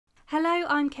Hello,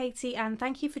 I'm Katie and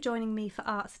thank you for joining me for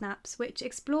Art Snaps, which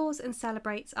explores and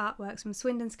celebrates artworks from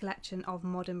Swindon's collection of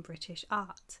modern British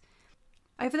art.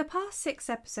 Over the past 6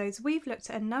 episodes, we've looked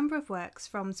at a number of works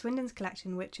from Swindon's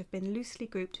collection which have been loosely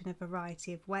grouped in a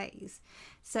variety of ways,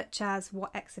 such as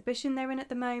what exhibition they're in at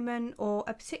the moment, or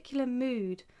a particular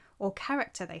mood or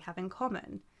character they have in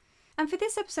common. And for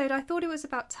this episode, I thought it was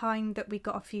about time that we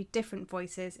got a few different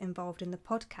voices involved in the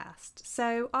podcast.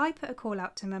 So I put a call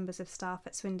out to members of staff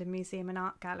at Swindon Museum and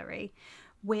Art Gallery,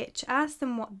 which asked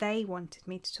them what they wanted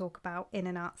me to talk about in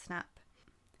an Art Snap.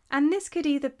 And this could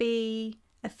either be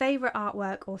a favourite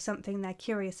artwork or something they're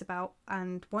curious about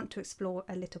and want to explore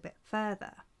a little bit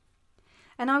further.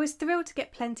 And I was thrilled to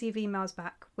get plenty of emails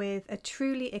back with a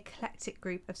truly eclectic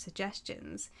group of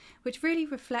suggestions, which really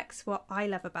reflects what I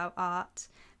love about art,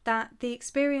 that the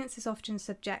experience is often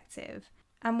subjective,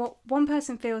 and what one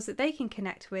person feels that they can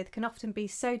connect with can often be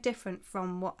so different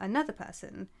from what another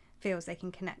person feels they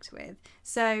can connect with.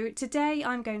 So today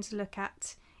I'm going to look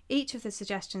at each of the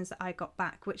suggestions that I got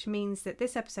back, which means that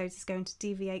this episode is going to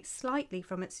deviate slightly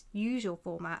from its usual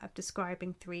format of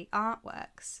describing 3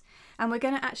 artworks. And we're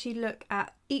going to actually look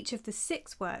at each of the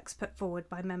 6 works put forward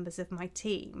by members of my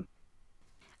team.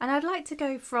 And I'd like to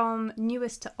go from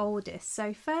newest to oldest.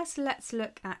 So first let's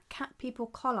look at Cat People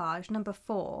Collage number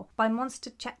 4 by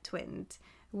Monster Chetwynd,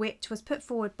 which was put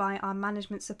forward by our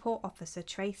management support officer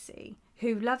Tracy,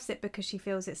 who loves it because she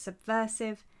feels it's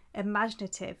subversive,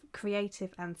 imaginative,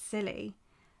 creative and silly.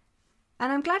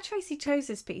 And I'm glad Tracy chose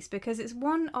this piece because it's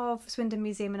one of Swindon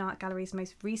Museum and Art Gallery's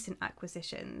most recent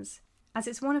acquisitions, as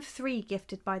it's one of 3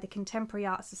 gifted by the Contemporary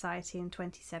Art Society in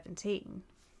 2017.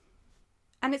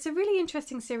 And it's a really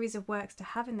interesting series of works to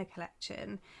have in the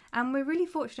collection, and we're really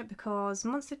fortunate because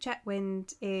Monster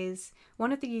Chetwynd is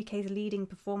one of the UK's leading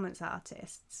performance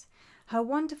artists. Her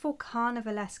wonderful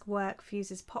carnivalesque work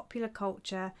fuses popular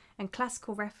culture and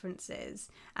classical references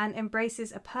and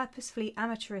embraces a purposefully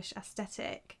amateurish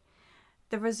aesthetic.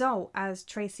 The result, as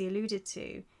Tracy alluded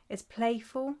to, is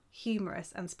playful,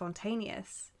 humorous and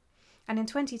spontaneous. And in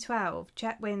 2012,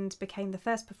 Chetwynd became the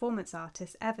first performance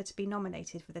artist ever to be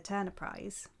nominated for the Turner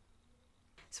Prize.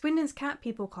 Swindon's Cat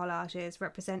People collages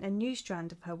represent a new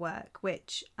strand of her work,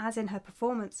 which, as in her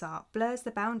performance art, blurs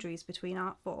the boundaries between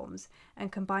art forms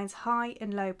and combines high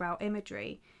and lowbrow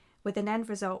imagery with an end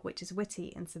result which is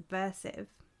witty and subversive.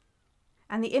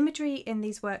 And the imagery in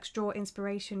these works draw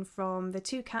inspiration from the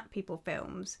 2 Cat People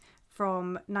films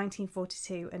from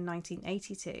 1942 and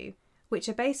 1982, which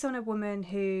are based on a woman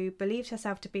who believed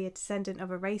herself to be a descendant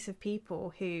of a race of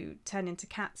people who turn into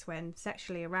cats when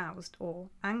sexually aroused or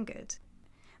angered.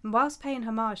 And whilst paying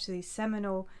homage to these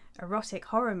seminal erotic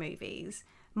horror movies,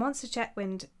 Monster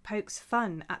Chetwynd pokes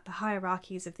fun at the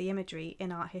hierarchies of the imagery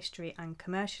in art history and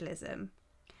commercialism.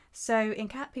 So in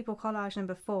Cat People Collage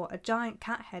number 4, a giant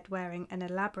cat head wearing an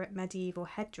elaborate medieval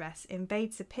headdress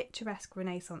invades a picturesque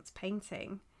Renaissance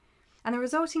painting. And the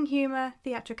resulting humour,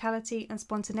 theatricality and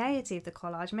spontaneity of the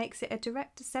collage makes it a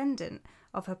direct descendant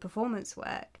of her performance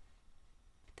work.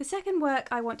 The second work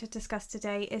I want to discuss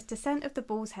today is Descent of the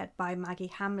Bull's Head by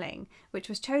Maggie Hamling, which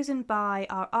was chosen by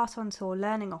our Art on Tour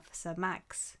learning officer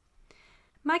Mags.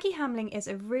 Maggie Hamling is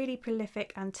a really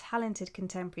prolific and talented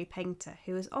contemporary painter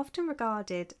who is often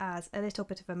regarded as a little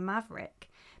bit of a maverick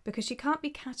because she can't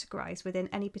be categorised within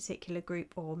any particular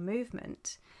group or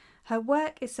movement. Her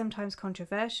work is sometimes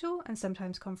controversial and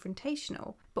sometimes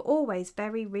confrontational, but always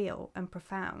very real and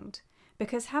profound,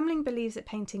 because Hamling believes that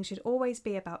painting should always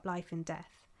be about life and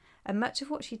death, and much of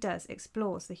what she does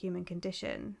explores the human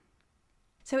condition.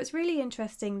 So it's really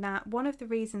interesting that one of the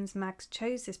reasons Mags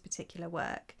chose this particular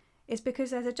work is because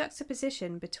there's a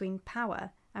juxtaposition between power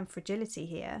and fragility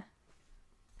here.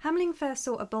 Hamling first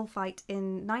saw a bullfight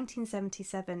in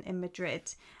 1977 in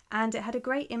Madrid, and it had a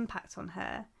great impact on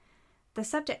her. The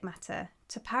subject matter,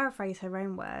 to paraphrase her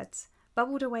own words,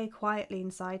 bubbled away quietly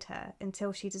inside her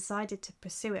until she decided to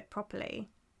pursue it properly.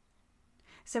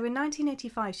 So in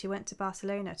 1985 she went to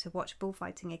Barcelona to watch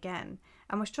bullfighting again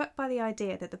and was struck by the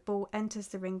idea that the bull enters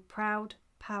the ring proud,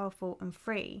 powerful and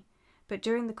free, but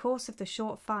during the course of the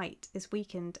short fight is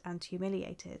weakened and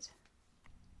humiliated.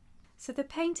 So the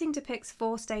painting depicts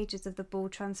 4 stages of the bull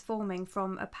transforming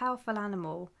from a powerful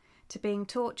animal to being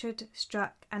tortured,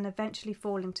 struck and eventually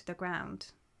falling to the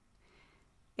ground.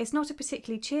 It's not a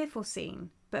particularly cheerful scene,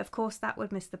 but of course that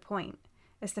would miss the point,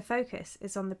 as the focus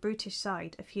is on the brutish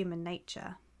side of human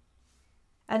nature.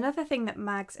 Another thing that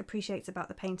Mags appreciates about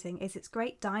the painting is its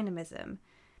great dynamism.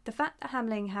 The fact that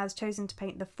Hamling has chosen to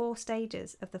paint the 4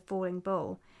 stages of the falling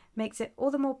bull makes it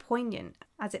all the more poignant,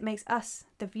 as it makes us,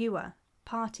 the viewer,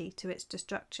 party to its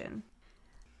destruction.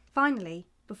 Finally,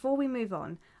 before we move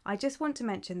on, I just want to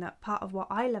mention that part of what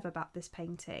I love about this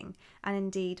painting, and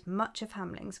indeed much of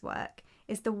Hamling's work,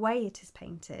 is the way it is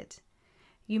painted.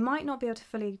 You might not be able to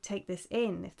fully take this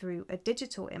in through a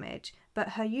digital image, but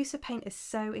her use of paint is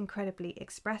so incredibly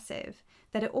expressive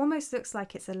that it almost looks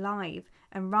like it's alive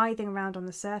and writhing around on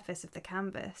the surface of the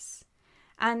canvas.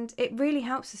 And it really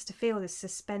helps us to feel this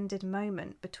suspended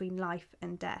moment between life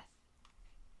and death.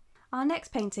 Our next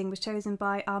painting was chosen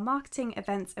by our marketing,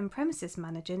 events and premises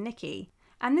manager, Nikki.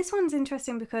 And this one's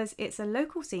interesting because it's a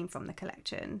local scene from the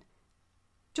collection.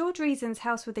 George Reason's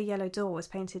House with the Yellow Door was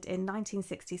painted in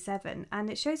 1967 and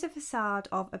it shows a facade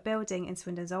of a building in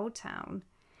Swindon's Old Town.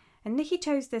 And Nikki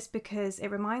chose this because it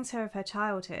reminds her of her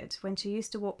childhood when she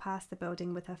used to walk past the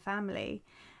building with her family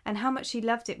and how much she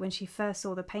loved it when she first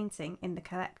saw the painting in the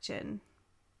collection.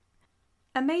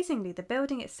 Amazingly, the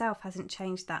building itself hasn't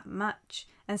changed that much,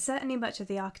 and certainly much of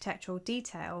the architectural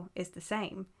detail is the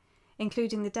same,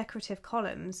 including the decorative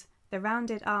columns, the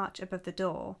rounded arch above the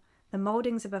door, the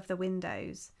mouldings above the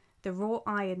windows, the wrought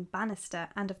iron banister,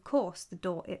 and of course the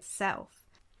door itself,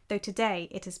 though today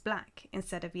it is black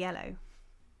instead of yellow.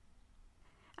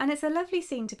 And it's a lovely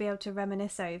scene to be able to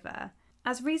reminisce over,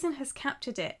 as Reason has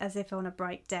captured it as if on a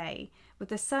bright day, with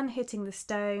the sun hitting the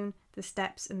stone, the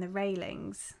steps and the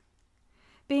railings.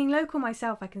 Being local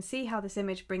myself, I can see how this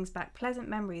image brings back pleasant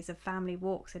memories of family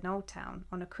walks in Old Town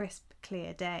on a crisp,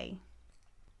 clear day.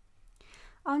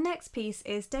 Our next piece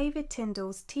is David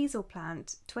Tyndall's Teasel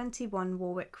Plant, 21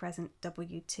 Warwick Crescent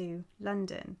W2,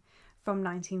 London, from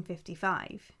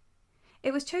 1955.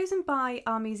 It was chosen by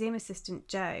our museum assistant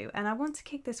Jo, and I want to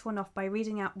kick this one off by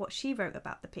reading out what she wrote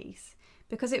about the piece,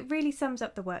 because it really sums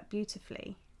up the work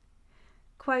beautifully.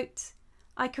 Quote,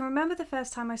 "I can remember the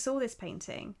first time I saw this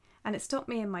painting, and it stopped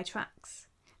me in my tracks.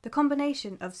 The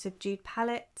combination of subdued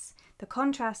palettes, the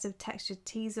contrast of textured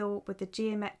teasel with the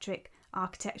geometric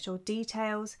architectural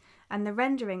details, and the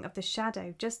rendering of the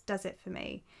shadow just does it for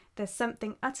me. There's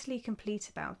something utterly complete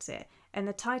about it, and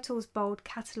the title's bold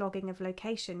cataloguing of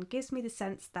location gives me the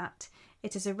sense that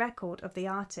it is a record of the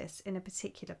artist in a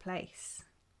particular place."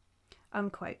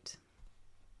 Unquote.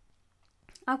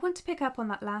 I want to pick up on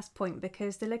that last point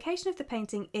because the location of the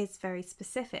painting is very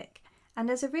specific, and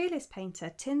as a realist painter,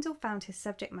 Tyndall found his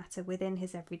subject matter within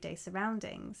his everyday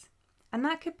surroundings. And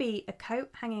that could be a coat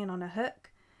hanging on a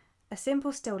hook, a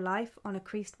simple still life on a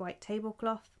creased white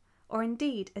tablecloth, or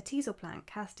indeed a teasel plant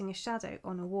casting a shadow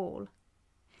on a wall.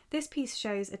 This piece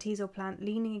shows a teasel plant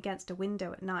leaning against a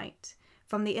window at night,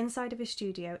 from the inside of his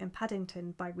studio in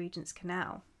Paddington by Regent's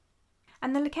Canal.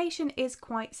 And the location is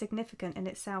quite significant in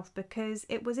itself because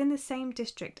it was in the same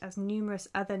district as numerous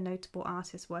other notable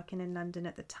artists working in London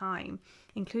at the time,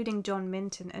 including John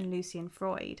Minton and Lucian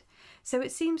Freud. So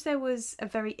it seems there was a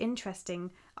very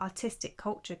interesting artistic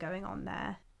culture going on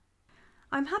there.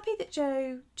 I'm happy that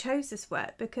Jo chose this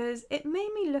work because it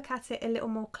made me look at it a little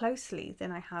more closely than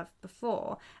I have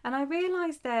before, and I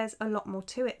realised there's a lot more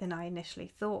to it than I initially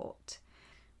thought.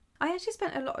 I actually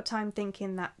spent a lot of time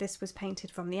thinking that this was painted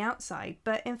from the outside,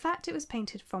 but in fact it was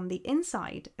painted from the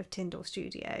inside of Tyndall's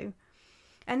studio.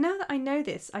 And now that I know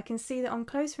this, I can see that on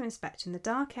closer inspection the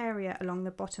dark area along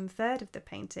the bottom third of the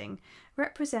painting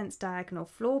represents diagonal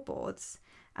floorboards,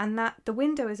 and that the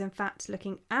window is in fact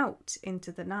looking out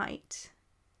into the night.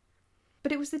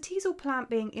 But it was the teasel plant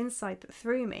being inside that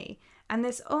threw me, and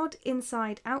this odd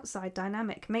inside-outside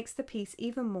dynamic makes the piece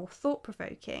even more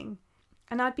thought-provoking.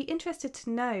 And I'd be interested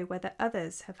to know whether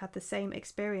others have had the same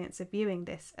experience of viewing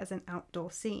this as an outdoor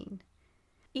scene.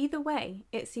 Either way,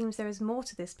 it seems there is more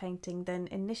to this painting than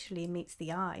initially meets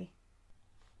the eye.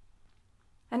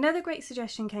 Another great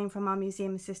suggestion came from our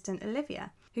museum assistant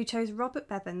Olivia, who chose Robert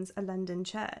Bevan's A London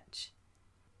Church.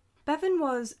 Bevan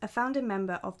was a founding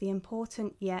member of the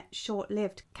important yet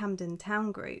short-lived Camden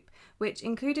Town Group, which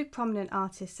included prominent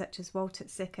artists such as Walter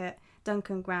Sickert,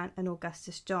 Duncan Grant and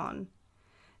Augustus John.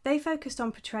 They focused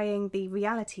on portraying the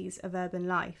realities of urban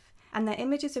life, and their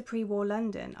images of pre-war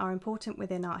London are important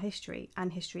within art history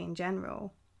and history in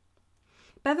general.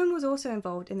 Bevan was also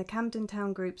involved in the Camden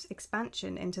Town Group's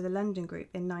expansion into the London Group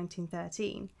in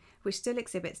 1913, which still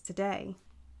exhibits today.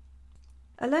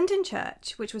 A London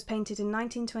Church, which was painted in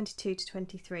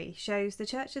 1922-23, shows the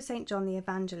Church of St John the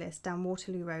Evangelist down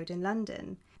Waterloo Road in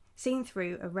London, seen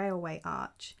through a railway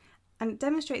arch, and it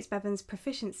demonstrates Bevan's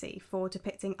proficiency for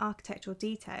depicting architectural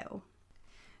detail.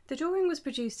 The drawing was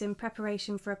produced in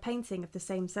preparation for a painting of the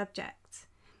same subject.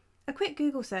 A quick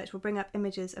Google search will bring up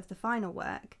images of the final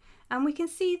work, and we can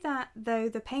see that though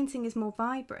the painting is more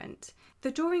vibrant, the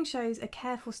drawing shows a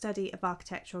careful study of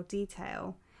architectural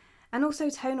detail, and also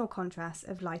tonal contrast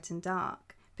of light and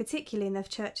dark, particularly in the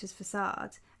church's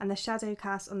facade and the shadow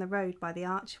cast on the road by the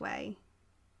archway.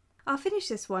 I'll finish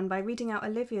this one by reading out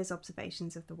Olivia's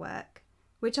observations of the work,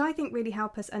 which I think really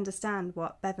help us understand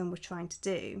what Bevan was trying to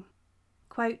do.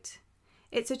 Quote,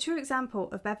 "It's a true example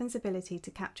of Bevan's ability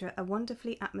to capture a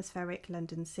wonderfully atmospheric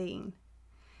London scene.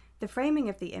 The framing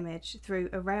of the image through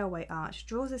a railway arch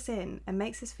draws us in and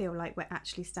makes us feel like we're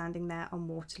actually standing there on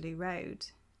Waterloo Road.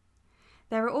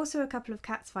 There are also a couple of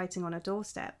cats fighting on a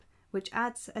doorstep, which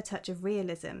adds a touch of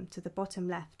realism to the bottom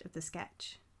left of the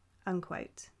sketch."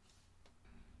 Unquote.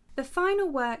 The final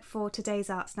work for today's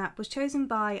Art Snap was chosen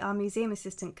by our museum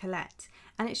assistant Colette,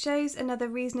 and it shows another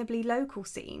reasonably local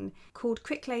scene called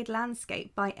Cricklade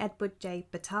Landscape by Edward J.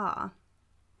 Batar.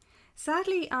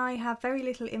 Sadly, I have very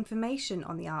little information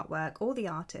on the artwork or the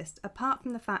artist, apart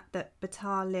from the fact that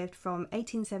Batar lived from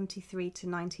 1873 to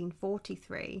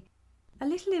 1943. A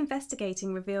little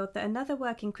investigating revealed that another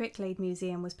work in Cricklade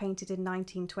Museum was painted in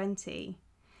 1920,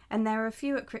 and there are a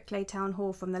few at Cricklade Town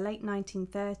Hall from the late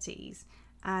 1930s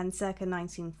and circa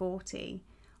 1940,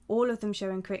 all of them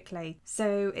showing Cricklade,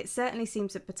 so it certainly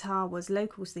seems that Batar was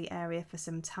local to the area for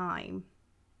some time.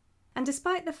 And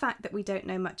despite the fact that we don't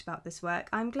know much about this work,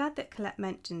 I'm glad that Colette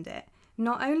mentioned it,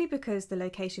 not only because the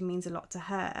location means a lot to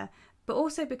her, but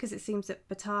also because it seems that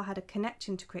Batar had a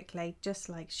connection to Cricklade just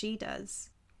like she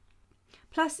does.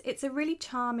 Plus, it's a really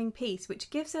charming piece which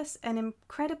gives us an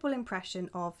incredible impression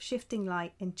of shifting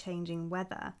light and changing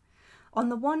weather. On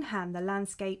the one hand, the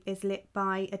landscape is lit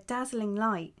by a dazzling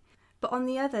light, but on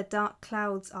the other, dark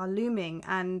clouds are looming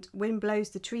and wind blows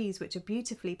the trees, which are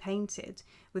beautifully painted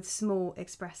with small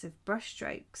expressive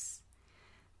brushstrokes.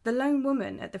 The lone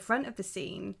woman at the front of the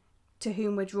scene, to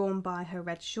whom we're drawn by her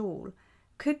red shawl,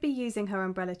 could be using her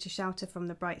umbrella to shelter from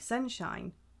the bright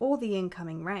sunshine or the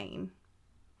incoming rain.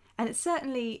 And it's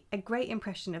certainly a great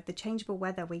impression of the changeable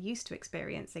weather we're used to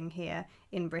experiencing here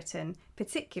in Britain,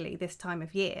 particularly this time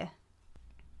of year.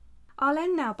 I'll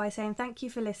end now by saying thank you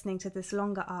for listening to this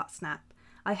longer Art Snap.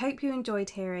 I hope you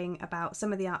enjoyed hearing about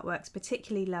some of the artworks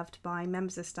particularly loved by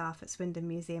members of staff at Swindon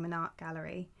Museum and Art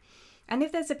Gallery. And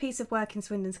if there's a piece of work in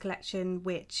Swindon's collection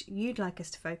which you'd like us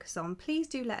to focus on, please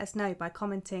do let us know by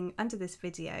commenting under this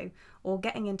video or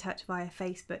getting in touch via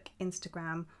Facebook,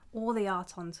 Instagram or the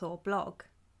Art on Tour blog.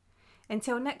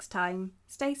 Until next time,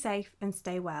 stay safe and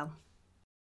stay well.